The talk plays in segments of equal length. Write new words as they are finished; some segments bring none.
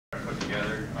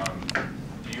together.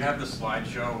 Do you have the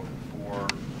slideshow for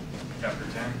chapter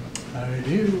 10? I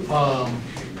do. You can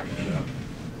bring it up.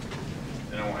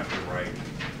 Then I won't have to write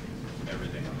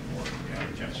everything on the board. You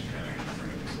have a chance to kind of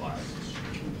bring up the slides.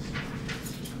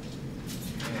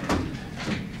 And,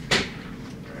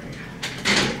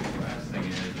 last thing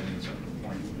is, I need something to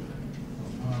point to.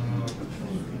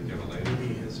 Give it later.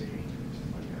 Maybe has a.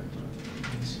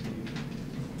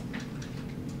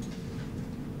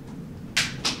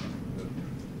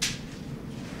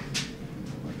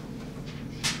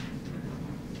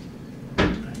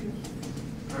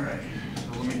 Alright,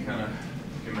 so let me kind of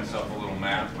give myself a little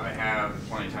map. I have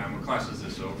plenty of time. What class is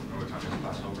this over? Or what time is the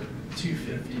class over?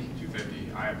 250.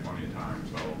 250. I have plenty of time,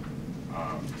 so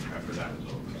after that is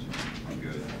over, so I'm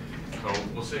good. So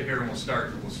we'll sit here and we'll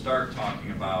start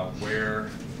talking about where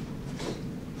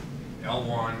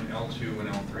L1, L2, and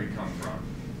L3 come from.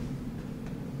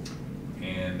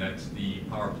 And that's the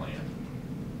power plant.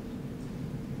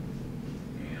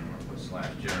 And I'm going to put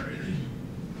slash generators.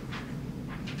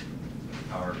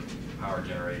 Power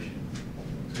generation.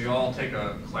 So you all take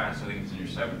a class, I think it's in your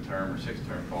 7th term or 6th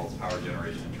term, called power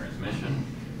generation and transmission.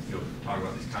 You'll talk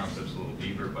about these concepts a little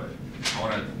deeper, but I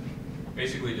want to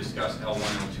basically discuss L1,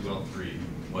 L2, L3,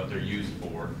 what they're used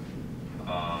for,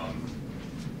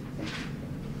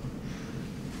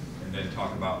 and then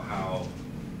talk about how,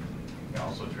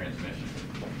 also transmission.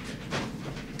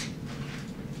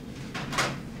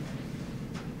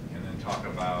 And then talk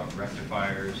about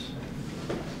rectifiers,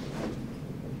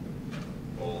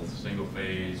 both single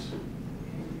phase,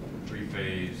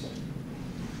 3-phase,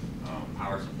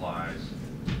 power supplies,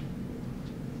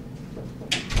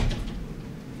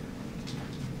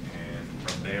 and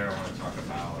from there I want to talk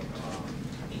about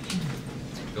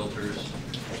filters,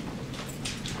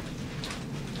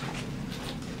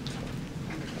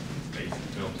 basic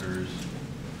filters,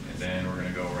 and then we're going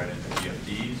to go right into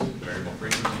VFDs, variable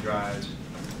frequency drives,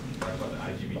 talk about the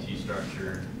IGBT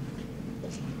structure,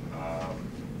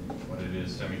 what it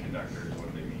is, semiconductors,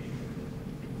 what they mean.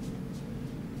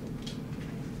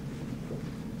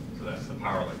 So that's the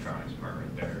power electronics part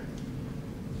right there.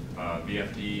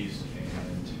 VFDs,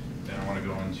 and then I want to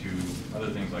go into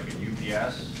other things like a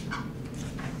UPS,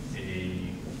 a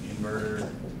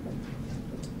inverter,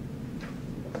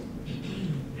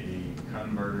 a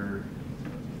converter,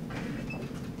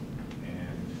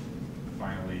 and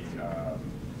finally a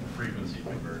frequency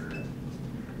converter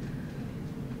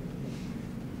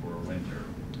for a wind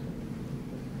turbine.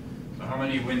 So how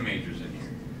many wind majors in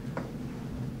here?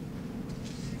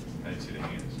 I didn't see the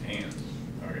hands. Hands.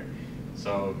 Okay.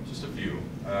 So just a few.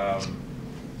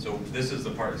 So this is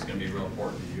the part that's going to be real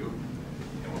important to you.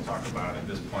 And we'll talk about, at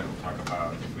this point, we'll talk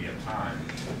about, if we have time,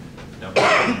 double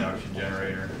induction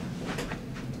generator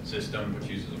system, which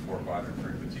uses a 4-quadrant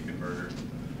frequency converter.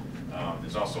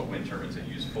 There's also wind turbines that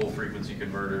use full frequency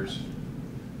converters,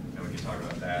 and we can talk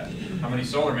about that. How many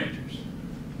solar majors?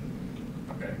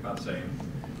 Okay, about the same.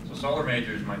 So solar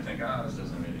majors might think, this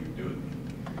doesn't have anything to do with me.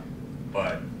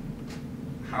 But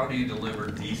how do you deliver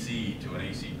DC to an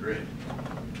AC grid?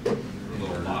 A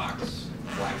little box,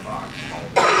 black box, called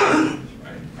right?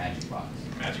 Magic box.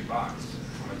 Magic box.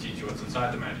 I'm going to teach you what's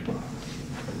inside the magic box.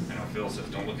 I know Phil says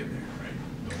don't look in there, right?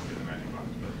 Don't look in the magic box.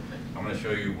 But I'm going to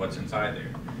show you what's inside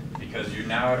there. Because you're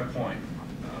now at a point,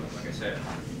 like I said,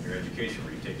 in your education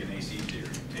where you've taken AC theory,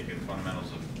 you've taken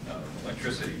fundamentals of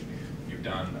electricity, you've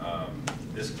done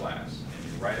this class, and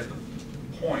you're right at the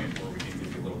point where we can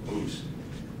give you a little boost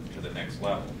to the next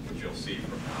level, which you'll see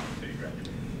from now until you graduate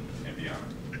and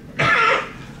beyond. Okay.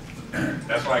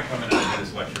 That's why I come in and I do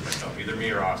this lecture myself, either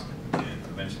me or Austin, and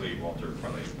eventually Walter will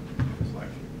probably do this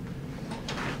lecture.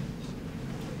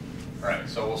 All right,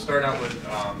 so we'll start out with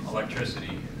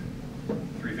electricity,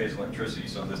 3-phase electricity.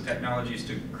 So this technology is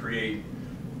to create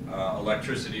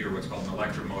electricity, or what's called an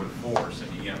electromotive force, an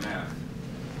EMF,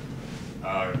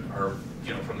 or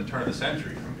from the turn of the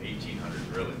century, from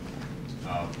 1800s really.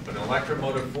 But an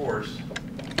electromotive force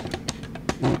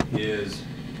is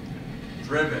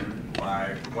driven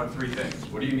by what 3 things?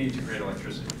 What do you need to create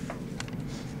electricity?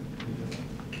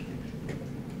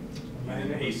 In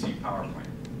an AC power plant,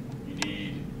 you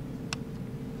need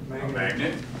a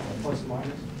magnet. Plus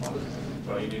minus.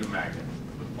 Well, you need a magnet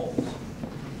with poles.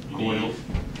 You need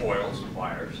coils and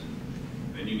wires.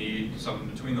 Then you need something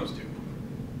between those two.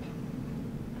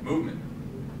 Movement.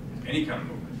 Any kind of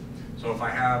movement. So if I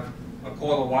have a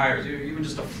coil of wires, even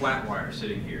just a flat wire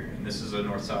sitting here, and this is a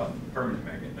north-south permanent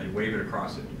magnet, and I wave it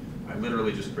across it, I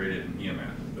literally just created an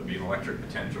EMF. There'll be an electric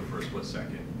potential for a split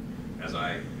second as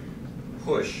I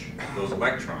push those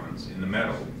electrons in the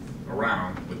metal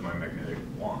around with my magnetic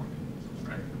wand,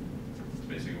 right? That's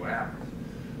basically what happens.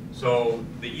 So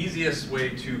the easiest way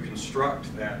to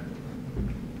construct that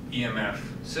EMF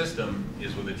system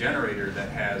is with a generator that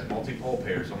has multi-pole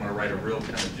pairs. So I'm going to write a real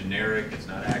kind of generic, it's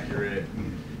not accurate,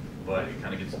 but it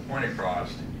kind of gets the point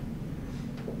across.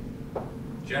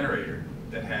 Generator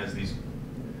that has these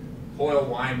coil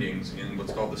windings in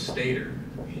what's called the stator,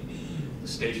 the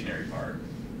stationary part.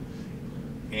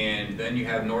 And then you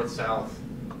have north-south,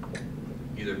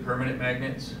 either permanent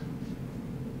magnets,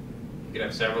 you could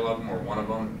have several of them or one of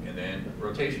them, and then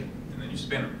rotation, and then you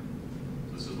spin them.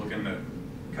 So this is looking at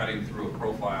cutting through a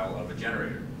profile of a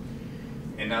generator.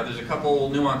 And now there's a couple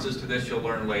nuances to this you'll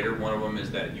learn later. One of them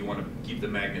is that you want to keep the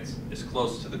magnets as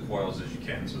close to the coils as you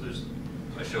can. So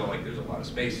I show like there's a lot of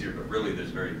space here, but really there's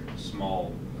very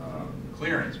small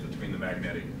clearance between the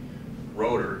magnetic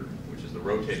rotor, which is the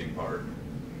rotating part,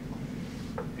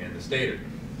 and the stator.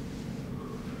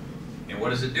 And what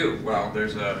does it do? Well,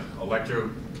 there's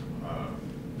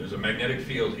a magnetic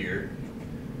field here,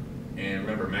 and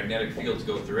remember, magnetic fields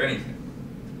go through anything.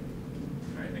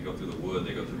 Right? They go through the wood,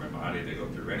 they go through my body, they go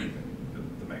through anything,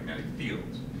 the magnetic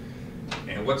fields.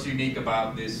 And what's unique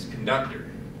about this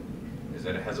conductor is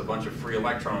that it has a bunch of free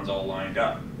electrons all lined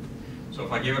up. So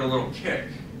if I give it a little kick,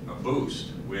 a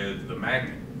boost with the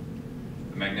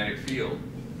magnetic field,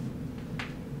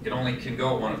 it only can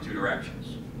go one of two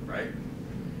directions, right?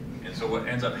 And so what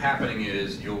ends up happening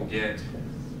is you'll get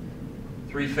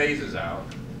three phases out,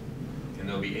 and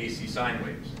there'll be AC sine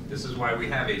waves. This is why we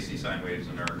have AC sine waves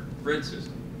in our grid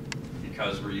system,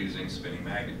 because we're using spinning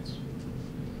magnets,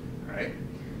 all right?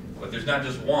 But there's not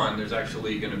just one, there's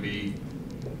actually going to be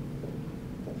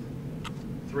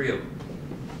three of them,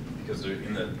 because they're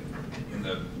in the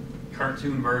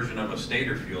cartoon version of a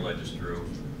stator field I just drew,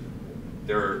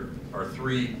 there are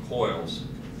three coils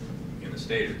in the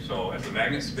stator. So as the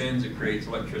magnet spins, it creates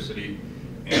electricity,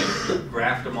 and if you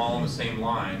graphed them all on the same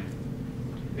line,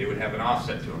 they would have an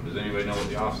offset to them. Does anybody know what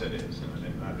the offset is?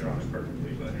 I'm not drawing it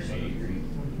perfectly, but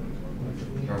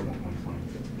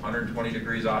 120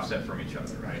 degrees offset from each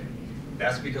other, right?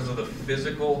 That's because of the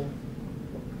physical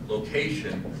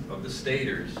location of the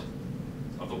stators,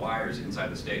 of the wires inside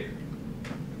the stator.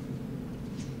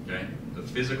 Okay? The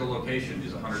physical location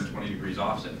is 120 degrees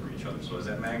offset from each other. So as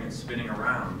that magnet's spinning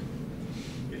around,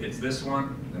 it hits this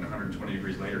one, then 120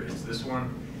 degrees later it hits this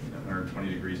one, and 120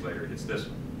 degrees later it hits this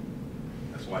one.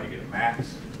 That's why you get a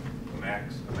max, a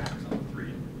max, a max on the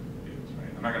three fields, right?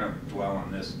 I'm not going to dwell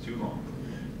on this too long,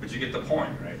 but you get the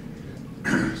point,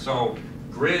 right? So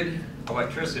grid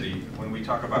electricity, when we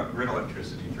talk about grid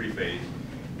electricity, three-phase,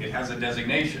 it has a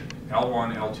designation,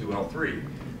 L1, L2, L3.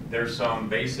 There's some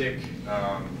basic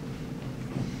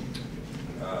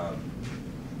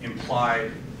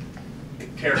implied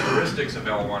characteristics of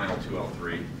L1, L2,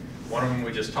 L3. One of them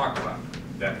we just talked about,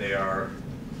 that they are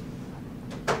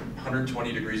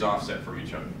 120 degrees offset from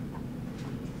each other.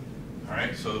 All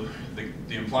right, so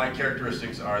the implied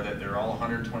characteristics are that they're all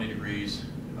 120 degrees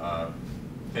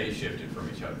phase shifted from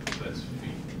each other. So that's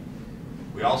feet.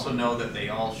 We also know that they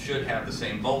all should have the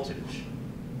same voltage.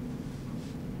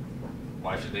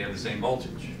 Why should they have the same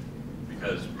voltage?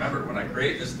 Because remember, when I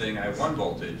create this thing, I have one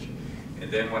voltage,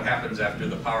 and then what happens after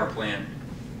the power plant,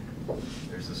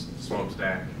 there's this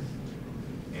smokestack,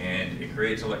 and it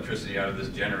creates electricity out of this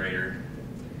generator,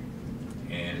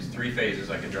 and it's three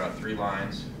phases. I can draw 3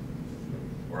 lines,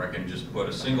 or I can just put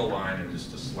a single line and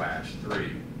just a slash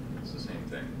 3. It's the same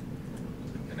thing.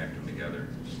 Connect them together,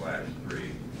 slash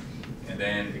 3. And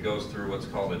then it goes through what's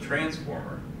called a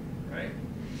transformer, right?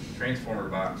 Transformer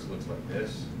box looks like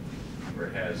this, where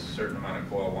it has a certain amount of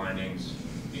coil windings,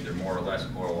 either more or less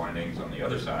coil windings on the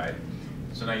other side.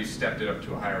 So now you stepped it up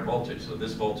to a higher voltage. So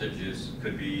this voltage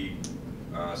could be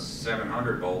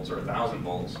 700 volts or 1,000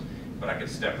 volts, but I could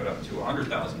step it up to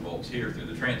 100,000 volts here through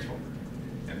the transformer.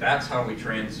 And that's how we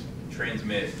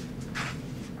transmit.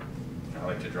 I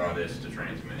like to draw this to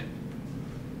transmit,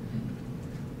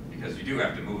 because you do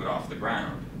have to move it off the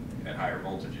ground at higher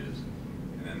voltages.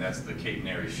 And then that's the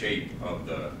catenary shape of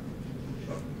the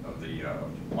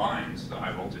lines, the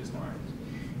high voltage lines.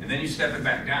 And then you step it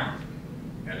back down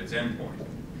at its end point.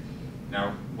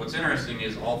 Now, what's interesting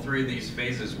is all three of these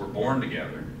phases were born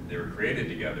together. They were created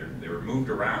together. They were moved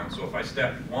around. So if I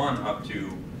stepped one up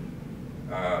to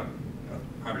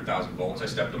 100,000 volts, I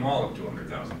stepped them all up to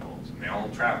 100,000 volts. And they all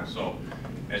travel. So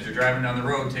as you're driving down the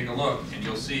road, take a look, and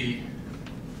you'll see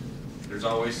there's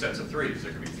always sets of 3s.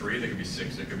 There could be 3, there could be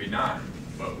 6, there could be 9.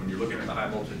 But when you're looking at the high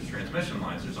voltage transmission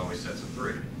lines, there's always sets of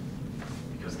 3,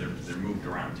 because they're moved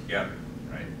around together,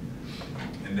 right?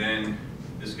 And then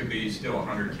this could be still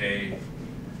 100K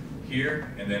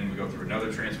here, and then we go through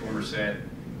another transformer set,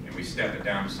 and we step it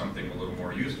down to something a little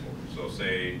more useful. So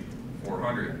say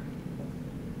 400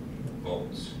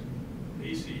 volts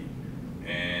AC.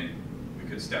 And we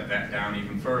could step that down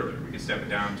even further. We could step it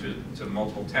down to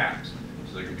multiple taps.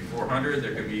 So there could be 400,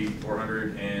 there could be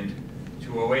 400 and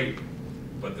 208.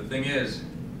 But the thing is,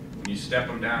 when you step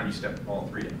them down, you step all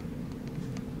three down.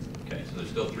 Okay, so there's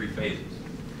still 3 phases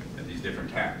at these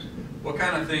different taps. What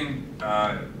kind of thing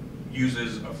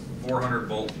uses a 400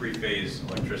 volt 3-phase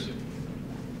electricity?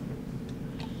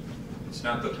 It's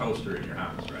not the toaster in your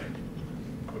house, right?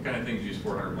 What kind of things use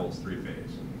 400 volts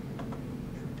 3-phase?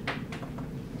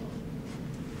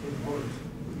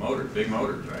 Motors, big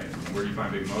motors, right? Where do you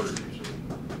find big motors usually?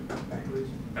 Factories.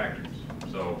 Factories.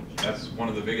 So that's one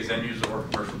of the biggest end users or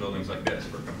commercial buildings like this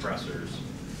for compressors,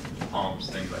 pumps,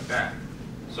 things like that.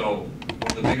 So one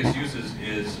of the biggest uses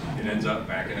is it ends up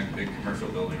back in a big commercial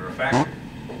building or a factory.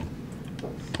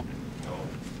 So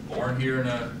born here in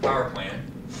a power plant,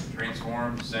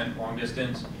 transformed, sent long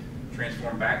distance,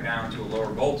 transformed back down to a lower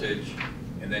voltage,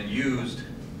 and then used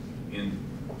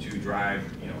to drive,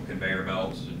 conveyor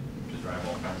belts, to drive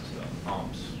all kinds of stuff,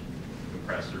 pumps,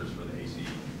 compressors for the AC,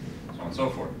 so on and so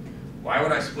forth. Why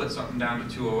would I split something down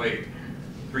to 208,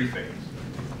 3-phase?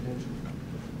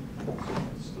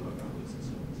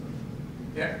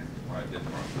 Yeah, well, I did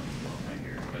wrong right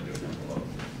here. I'm going to do it down below.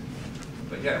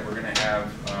 But yeah, we're going to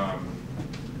have,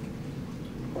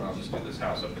 I'll just do this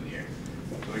house up in the air.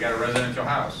 So we got a residential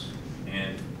house,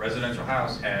 and residential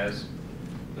house has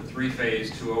the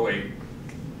 3-phase 208,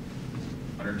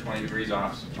 120 degrees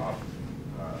offset.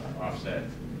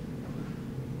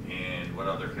 And what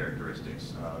other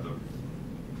characteristics?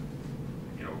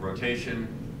 Rotation.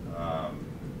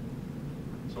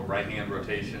 So right-hand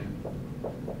rotation.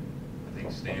 I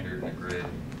think standard in the grid.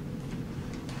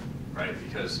 Right,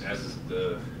 because as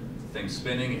the thing's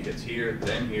spinning, it hits here,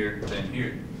 then here,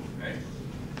 right?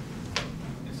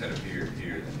 Instead of here,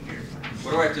 here, then here.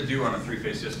 What do I have to do on a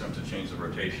 3-phase system to change the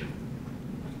rotation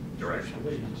direction?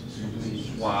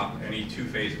 Swap any 2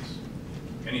 phases.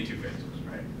 Any 2 phases,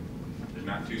 right? There's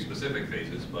not 2 specific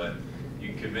phases, but you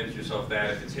can convince yourself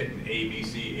that if it's hitting A, B,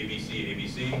 C, A, B, C, A, B,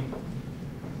 C,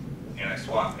 and I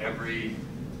swap every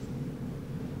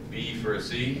B for a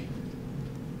C,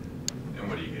 then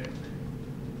what do you get?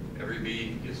 Every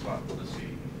B gets swapped with a C.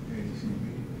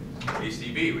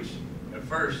 ACB, which at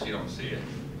first you don't see it.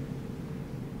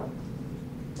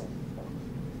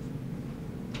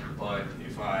 But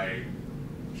if I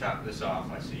chop this off,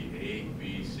 I see A,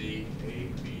 B, C,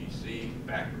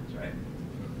 backwards, right?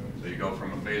 So you go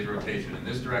from a phase rotation in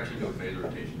this direction to a phase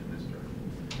rotation in this direction.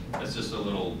 That's just a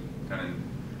little kind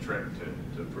of trick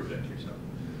to prove that to yourself.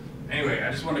 Anyway,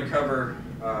 I just want to cover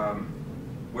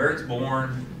where it's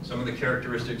born, some of the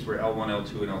characteristics where L1,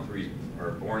 L2, and L3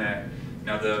 are born at.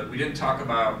 Now, we didn't talk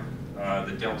about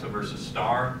the delta versus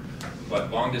star,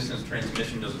 but long distance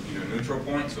transmission doesn't need a neutral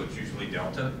point, so it's usually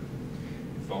delta.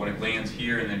 But when it lands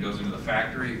here and then goes into the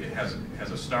factory, it has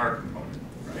a star component,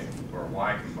 right, or a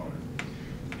Y component.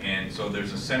 And so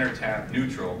there's a center tap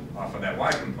neutral off of that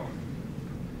Y component.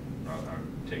 I'll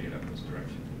take it up this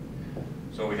direction.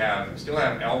 So we still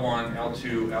have L1,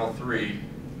 L2, L3,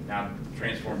 now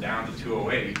transformed down to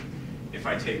 208. If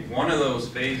I take one of those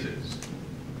phases,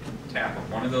 tap of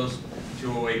one of those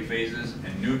 208 phases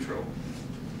and neutral,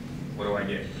 what do I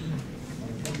get?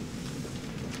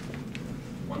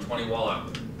 120 wall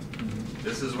output.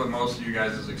 This is what most of you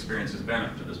guys' experience has been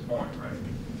up to this point, right?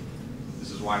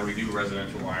 This is why we do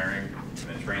residential wiring and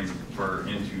then transfer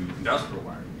into industrial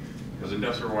wiring, because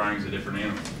industrial wiring is a different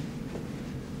animal.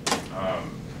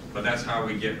 But that's how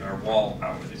we get our wall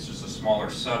output. It's just a smaller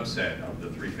subset of the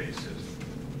 3-phase system.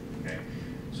 Okay,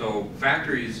 so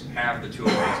factories have the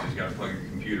 208s because you got to plug your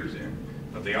computers in,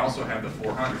 but they also have the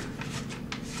 400.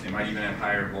 They might even have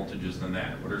higher voltages than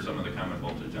that. What are some of the common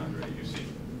voltage, Andre, you see?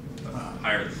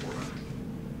 Higher than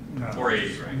 400.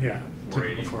 480, right? Yeah,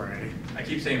 480. 480. I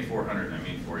keep saying 400, I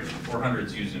mean 480. 400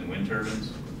 is used in wind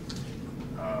turbines.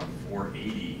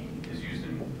 480 is used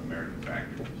in American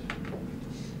factories.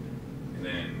 And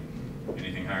then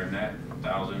anything higher than that,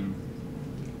 1,000?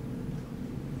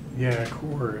 Yeah,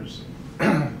 cores,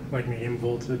 like medium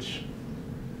voltage.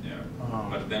 Yeah,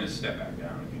 but then it's step back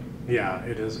down again. Yeah,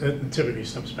 it is. It typically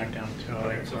steps back down to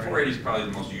Okay, so 480 is probably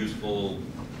the most useful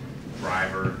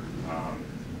driver.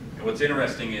 And what's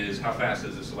interesting is how fast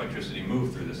does this electricity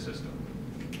move through this system?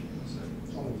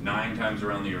 9 times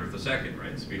around the Earth a second,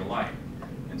 right? The speed of light.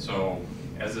 And so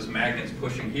as this magnet's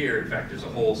pushing here, in fact, there's a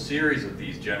whole series of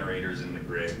these generators in the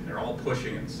grid. They're all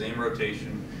pushing at the same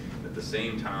rotation at the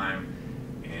same time,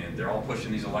 and they're all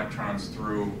pushing these electrons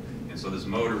through. And so this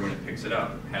motor, when it picks it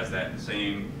up, has that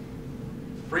same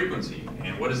frequency.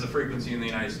 And what is the frequency in the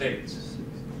United States?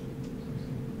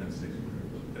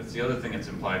 That's That's the other thing that's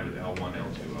implied with L1,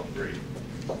 L2, L3.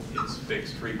 It's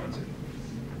fixed frequency.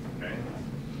 Okay?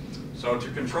 So to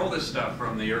control this stuff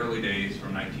from the early days,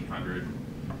 from 1900,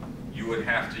 you would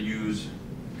have to use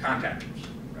contactors,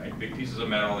 right? Big pieces of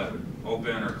metal that would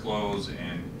open or close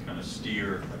and kind of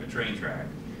steer, like a train track,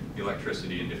 the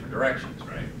electricity in different directions,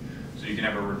 right? So you can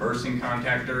have a reversing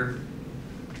contactor.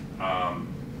 Time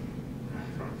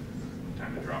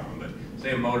to draw one, but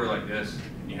say a motor like this,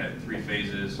 and you had 3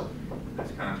 phases,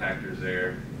 there's contactors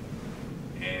there,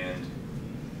 and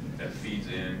that feeds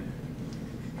into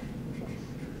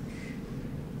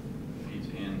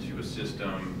a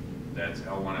system that's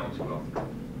L1, L2,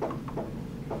 L3.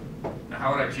 Now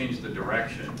how would I change the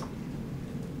direction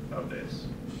of this?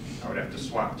 I would have to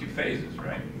swap 2 phases,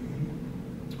 right?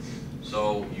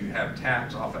 So you have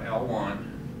taps off of L1,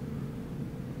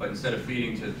 but instead of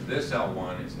feeding to this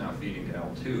L1, it's now feeding to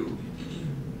L2.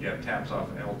 You have taps off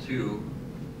L2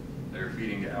 that are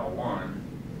feeding to L1,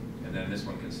 and then this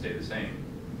one can stay the same.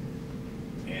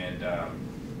 And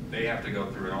they have to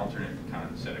go through an alternate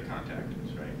set of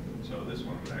contactors, right? So this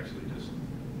one would actually just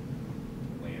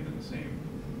land in the same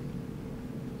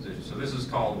position. So this is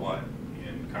called what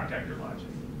in contactor logic?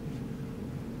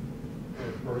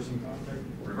 Reversing contactor?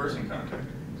 Reversing contactor,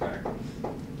 exactly.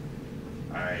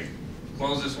 I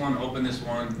close this one, open this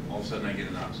one, all of a sudden I get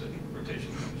an opposite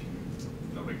rotation motion.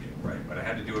 No big deal, right? But I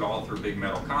had to do it all through big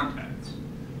metal contacts.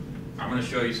 I'm going to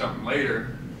show you something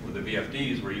later with the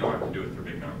VFDs where you don't have to do it through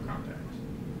big metal contacts.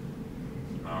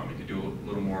 You could do a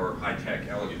little more high-tech,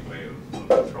 elegant way of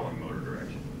controlling motor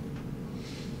direction.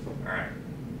 All right,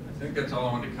 I think that's all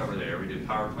I wanted to cover there. We did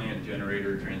power plant,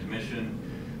 generator, transmission,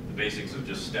 the basics of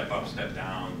just step up, step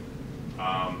down.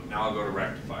 Now I'll go to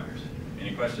rectifiers.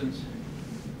 Any questions?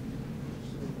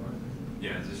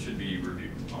 Yeah, this should be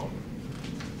reviewed. All of them.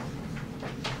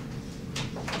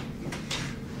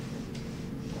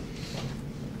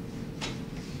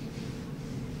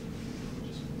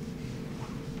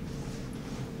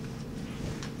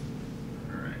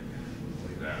 All right,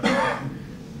 leave that.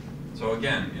 So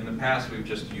again, in the past we've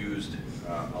just used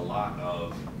a lot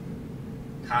of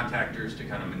contactors to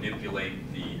kind of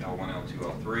manipulate the L1, L2,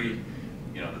 L3.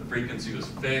 You know, the frequency was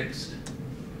fixed.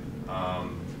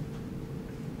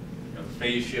 The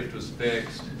phase shift was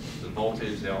fixed. The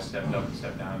voltage, they all stepped up and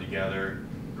stepped down together.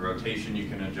 The rotation you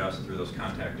can adjust through those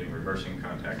reversing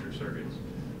contactor circuits.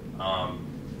 Now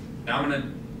I'm going to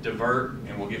divert,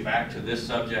 and we'll get back to this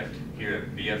subject here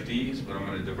at VFDs, but I'm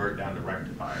going to divert down to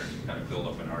rectifiers and kind of build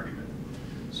up an argument.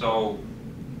 So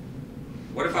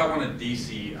what if I want a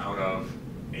DC out of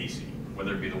AC,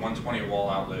 whether it be the 120 wall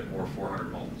outlet or 400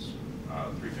 volts,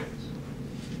 3-phase?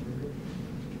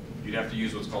 You'd have to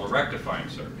use what's called a rectifying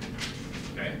circuit,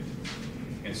 okay?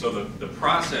 And so the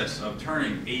process of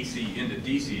turning AC into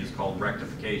DC is called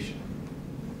rectification,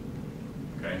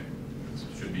 okay? This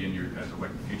should be in your, as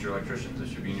future electricians, this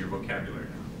should be in your vocabulary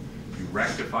now. You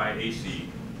rectify AC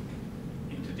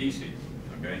into DC,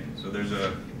 okay? So there's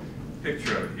a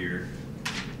picture of it here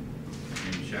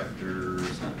in chapter,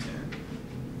 it's not 10,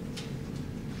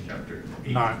 chapter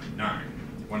 8, 9,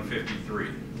 153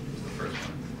 is the first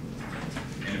one.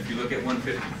 And if you look at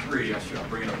 153, I'll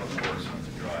bring it up on the board so I have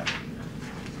to draw it.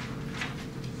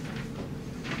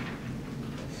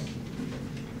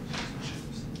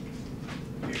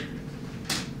 Here.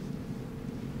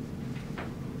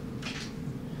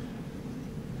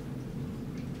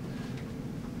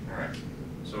 All right.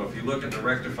 So if you look at the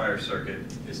rectifier circuit,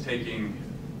 it's taking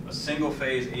a single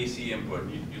phase AC input.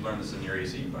 You learned this in your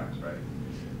AC class, right?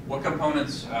 What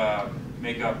components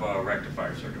make up a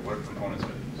rectifier circuit? What components are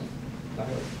these?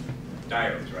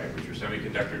 Diodes, right, which are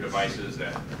semiconductor devices.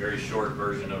 That very short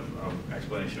version of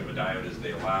explanation of a diode is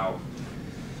they allow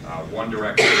one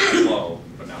direction to flow,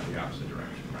 but not the opposite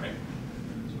direction, right?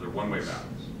 So they're one-way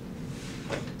valves.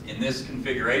 In this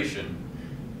configuration,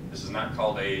 this is not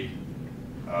called a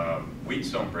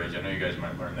Wheatstone bridge. I know you guys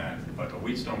might learn that, but a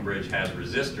Wheatstone bridge has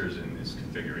resistors in this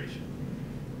configuration.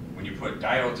 When you put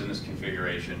diodes in this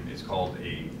configuration, it's called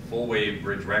a full-wave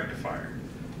bridge rectifier.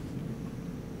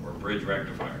 Bridge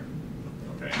rectifier,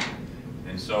 okay?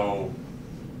 And so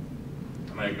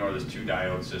I'm going to ignore this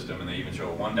 2-diode system, and they even show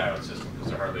a 1-diode system because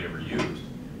they're hardly ever used.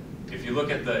 If you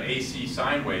look at the AC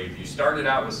sine wave, you started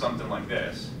out with something like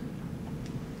this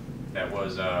that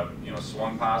was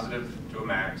swung positive to a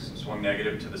max, swung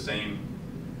negative to the same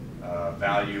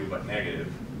value but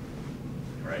negative,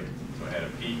 right? So it had a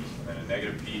peak and then a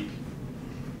negative peak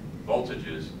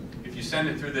voltages. If you send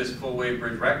it through this full wave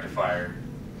bridge rectifier,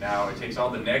 now it takes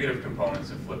all the negative components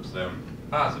and flips them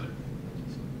positive,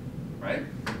 right?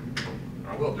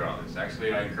 I will draw this.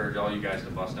 Actually, I encourage all you guys to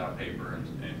bust out paper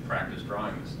and practice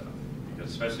drawing this stuff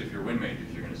because especially if you're wind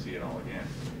majors, you're going to see it all again.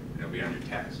 It'll be on your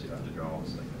test. You'll have to draw all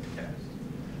this stuff on your test.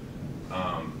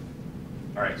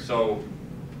 All right, so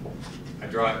I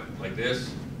draw it like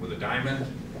this with a diamond.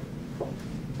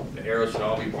 The arrows should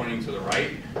all be pointing to the right.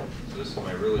 So this is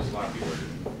my really sloppy version.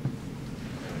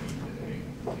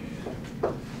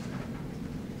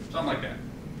 Something like that.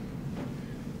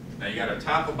 Now you got a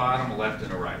top, a bottom, a left,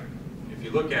 and a right. If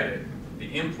you look at it, the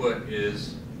input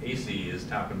is AC is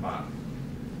top and bottom.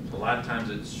 So a lot of times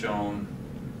it's shown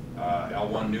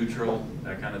L1 neutral,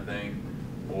 that kind of thing,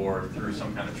 or through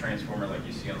some kind of transformer like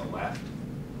you see on the left.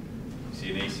 You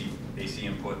see an AC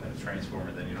input and a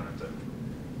transformer, then you don't have to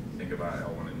think about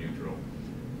L1 and neutral.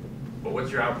 But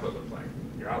what's your output look like?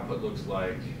 Your output looks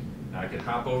like, now I can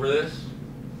hop over this,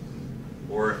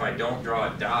 or if I don't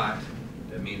draw a dot,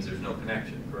 that means there's no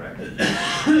connection, correct? You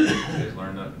guys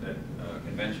learned that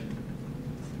convention.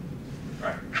 All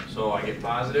right, so I get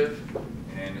positive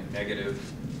and negative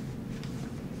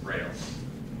rails.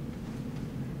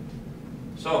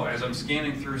 So as I'm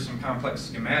scanning through some complex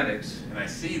schematics, and I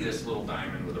see this little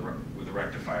diamond with the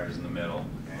rectifiers in the middle,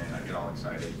 and I get all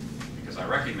excited because I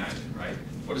recognize it, right?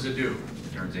 What does it do?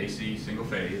 It turns AC, single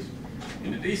phase,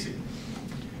 into DC.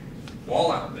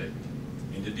 Wall outlet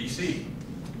into DC.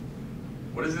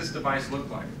 What does this device look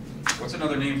like? What's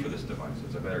another name for this device?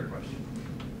 That's a better question.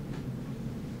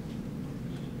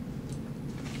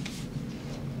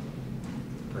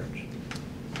 Bridge.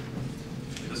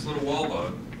 This little wall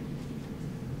bug,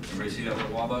 everybody see that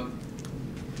little wall bug?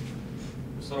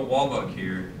 This little wall bug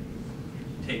here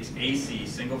takes AC,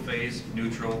 single phase,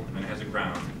 neutral, and then has a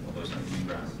ground, although it's not being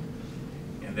ground.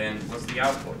 And then what's the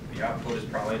output? The output is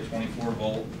probably a 24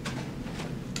 volt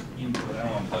input. I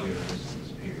don't want to plug it in this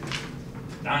here.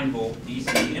 9 volt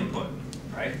DC input,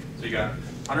 right? So you got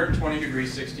 120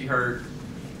 degrees, 60 hertz,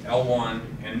 L1,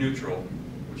 and neutral,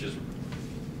 which is,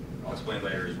 I'll explain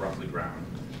later, is roughly ground.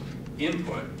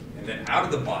 Input, and then out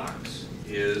of the box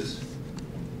is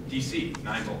DC,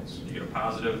 9 volts. You get a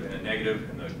positive and a negative,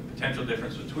 and the potential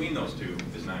difference between those two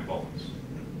is 9 volts,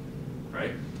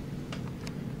 right?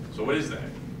 So what is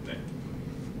that thing?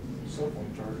 Cell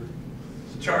phone charger.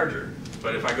 It's a charger,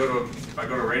 but if I go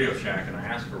to Radio Shack and I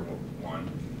ask for one,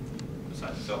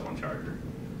 besides a cell phone charger,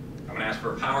 I'm going to ask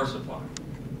for a power supply.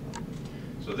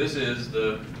 So this is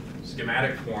the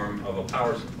schematic form of a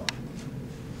power supply.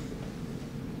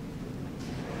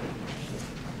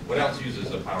 What else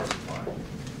uses a power supply?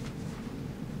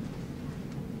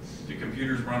 Do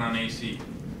computers run on AC,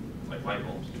 like light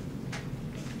bulbs do?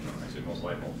 No, actually most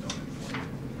light bulbs don't anymore.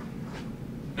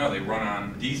 No, they run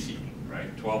on DC,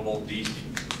 right? 12 volt DC.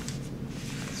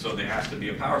 So there has to be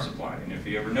a power supply. And if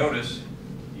you ever notice,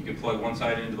 you can plug one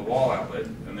side into the wall outlet,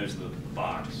 and there's the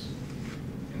box.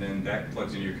 And then that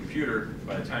plugs into your computer.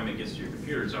 By the time it gets to your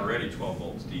computer, it's already 12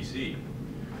 volts DC.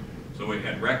 So we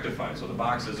had rectified. So the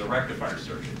box is a rectifier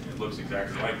circuit. It looks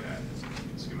exactly like that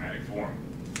in schematic form.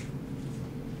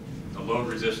 The load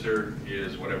resistor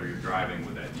is whatever you're driving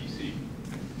with that DC.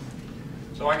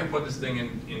 So I can put this thing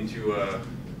into a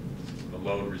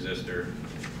load resistor.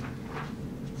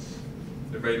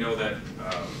 Everybody know that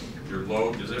your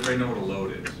load, does everybody know what a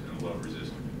load is in a load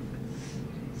resistor?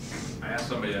 I asked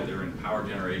somebody that they were in power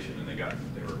generation and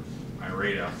they were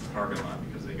irate out in the parking lot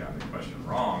because they got the question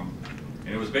wrong.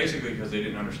 And it was basically because they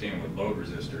didn't understand what load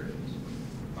resistor is.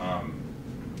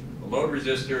 A load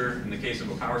resistor, in the case of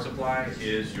a power supply,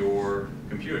 is your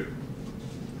computer,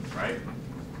 right?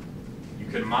 You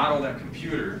can model that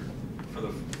computer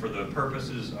for the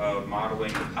purposes of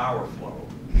modeling the power flow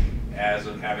as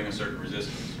of having a certain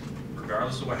resistance,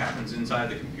 regardless of what happens inside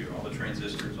the computer, all the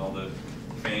transistors, all the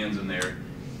fans in there.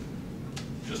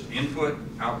 Just input,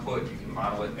 output, you can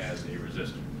model it as a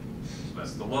resistor. So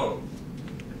that's the load.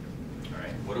 All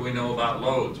right. What do we know about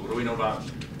loads? What do we know about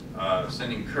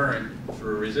sending current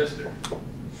through a resistor?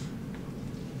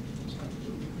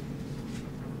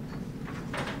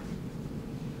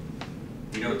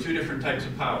 We know two different types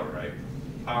of power, right?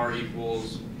 Power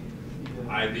equals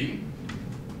IB,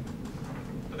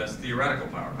 but that's theoretical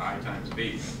power, I times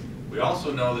B. We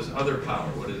also know this other power,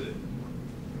 what is it?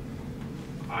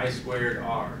 I squared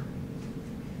R.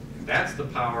 And that's the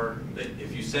power that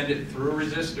if you send it through a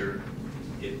resistor,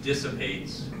 it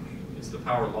dissipates. It's the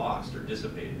power lost or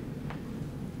dissipated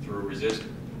through a resistor.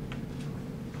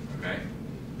 Okay?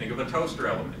 Think of a toaster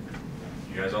element.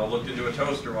 You guys all looked into a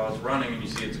toaster while it's running and you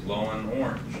see it's glowing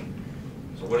orange.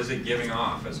 So what is it giving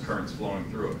off as current's flowing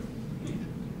through it?